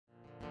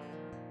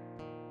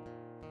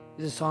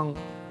It's a song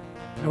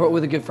I wrote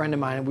with a good friend of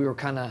mine, and we were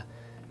kind of,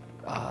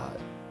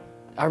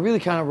 I really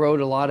kind of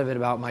wrote a lot of it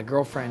about my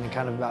girlfriend and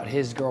kind of about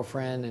his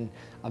girlfriend and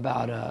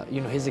about,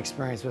 you know, his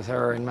experience with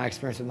her and my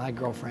experience with my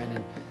girlfriend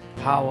and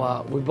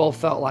how we both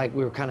felt like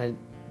we were kind of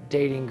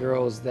dating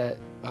girls that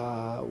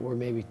were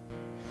maybe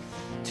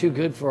too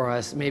good for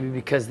us, maybe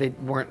because they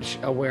weren't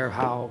aware of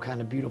how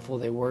kind of beautiful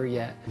they were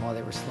yet while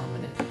they were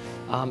slumming it.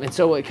 And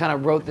so it kind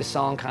of wrote the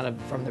song kind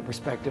of from the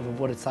perspective of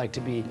what it's like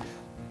to be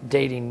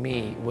dating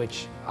me,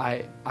 which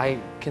I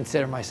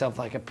consider myself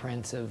like a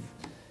prince of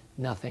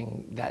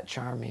nothing that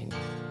charming.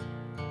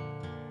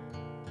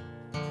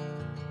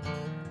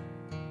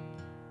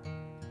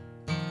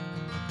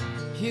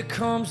 Here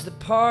comes the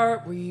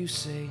part where you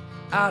say,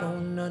 I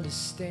don't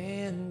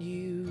understand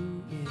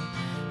you, yeah.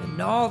 And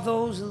all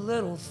those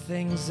little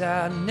things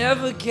I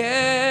never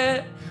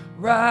get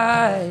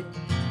right.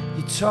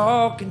 You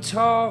talk and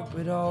talk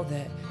with all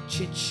that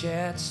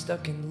chit-chat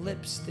stuck in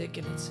lipstick,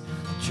 and it's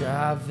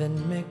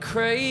driving me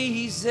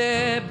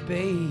crazy,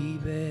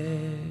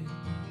 baby.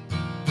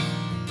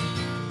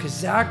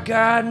 'Cause I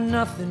got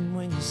nothing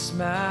when you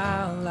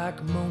smile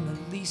like Mona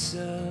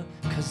Lisa.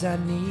 'Cause I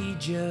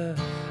need you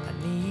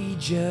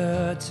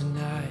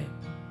tonight.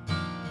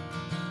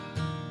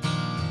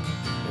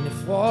 And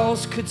if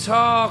walls could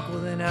talk, well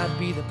then I'd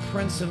be the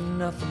prince of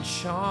nothing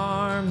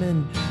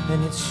charming.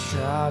 And it's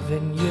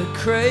driving you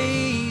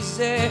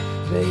crazy,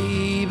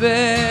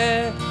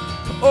 baby.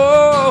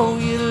 Oh,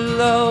 you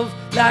love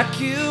like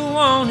you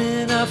want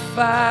in a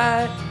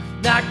fight,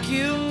 like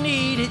you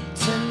need it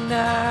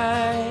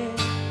tonight.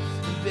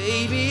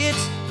 Baby,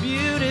 it's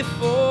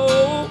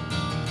beautiful.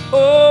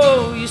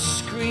 Oh, you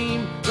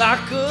scream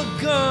like a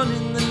gun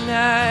in the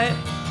night.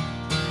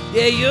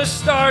 Yeah, you're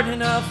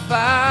starting a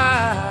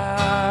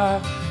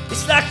fire.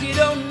 It's like you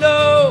don't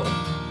know.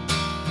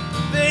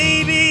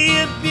 Baby,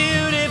 you're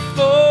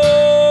beautiful.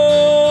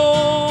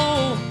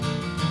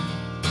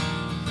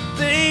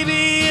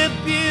 Baby, you're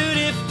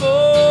beautiful.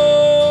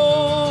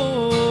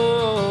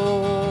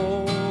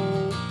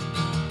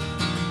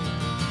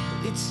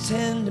 It's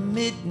 10 to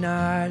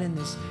midnight and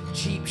this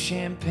cheap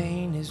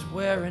champagne is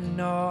wearing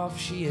off.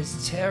 She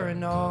is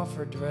tearing off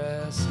her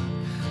dress.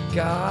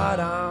 God,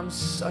 I'm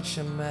such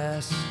a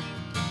mess.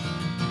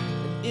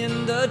 And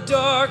in the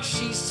dark,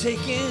 she's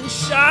taking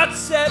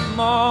shots at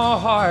my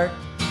heart.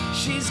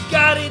 She's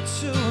got it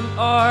to an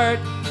art,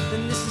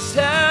 and this is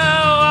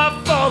how I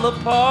fall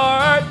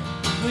apart.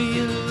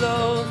 We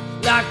love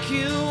like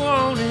you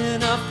want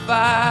in a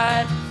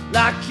fight,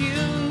 like you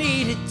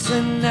need it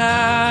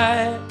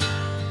tonight.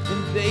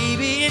 And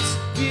baby, it's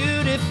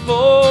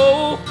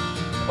beautiful.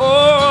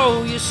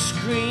 Oh, you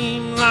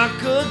scream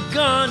like a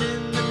gun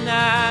in the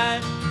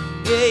night.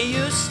 Yeah,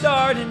 you're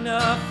starting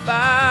a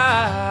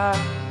fire.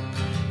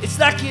 It's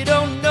like you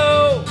don't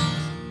know.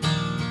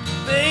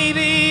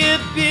 Baby, you're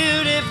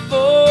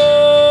beautiful.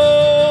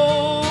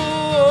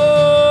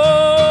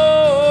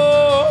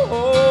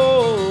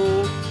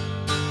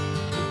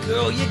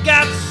 Girl, you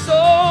got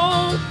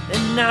soul,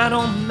 and I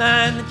don't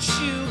mind that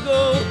you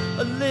go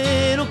a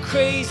little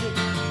crazy.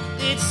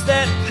 It's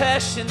that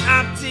passion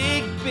I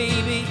dig,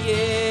 baby,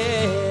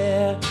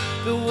 yeah.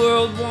 The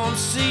world won't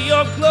see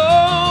your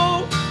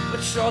glow,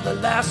 but you're the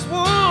last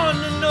one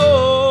to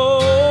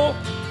know.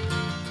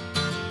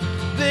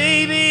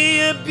 Baby,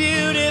 you're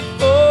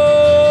beautiful.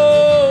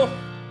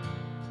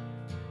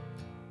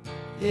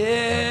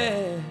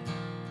 Yeah.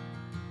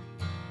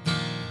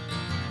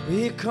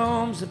 Here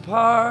comes the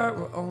part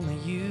where only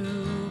you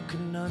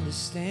can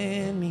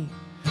understand me.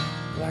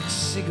 Like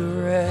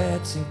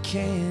cigarettes and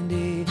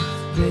candy,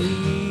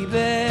 baby,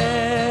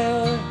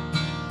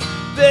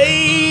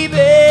 baby.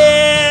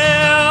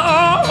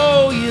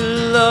 Oh, you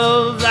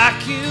love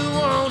like you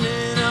want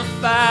in a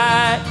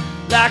fight,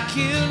 like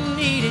you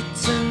need it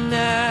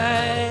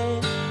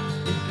tonight.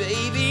 And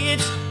baby,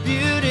 it's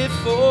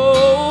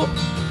beautiful.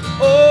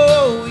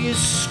 Oh, you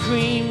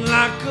scream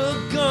like a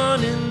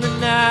gun in the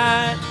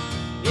night.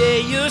 Yeah,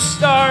 you're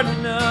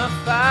starting a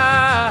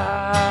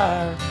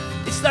fire.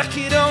 It's like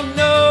you don't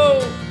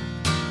know.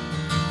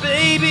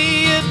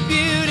 Baby, you're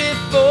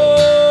beautiful.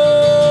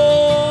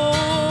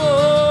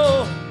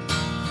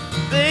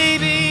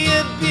 Baby,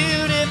 you're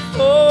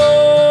beautiful.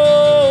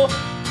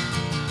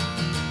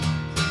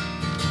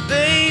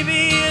 Baby,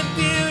 you're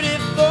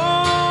beautiful.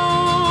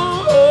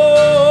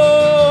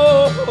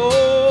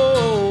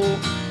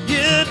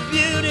 You're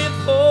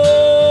beautiful.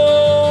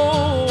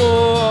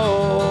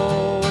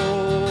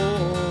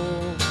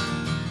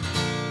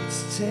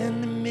 It's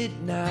 10 to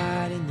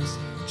midnight and this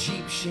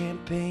cheap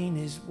champagne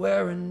is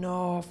wearing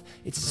off.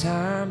 It's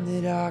time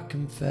that I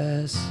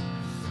confess,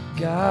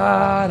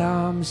 God,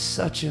 I'm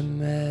such a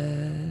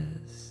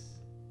mess.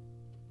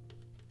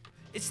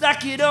 It's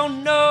like you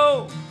don't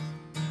know.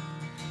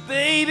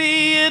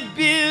 Baby, you're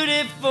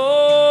beautiful.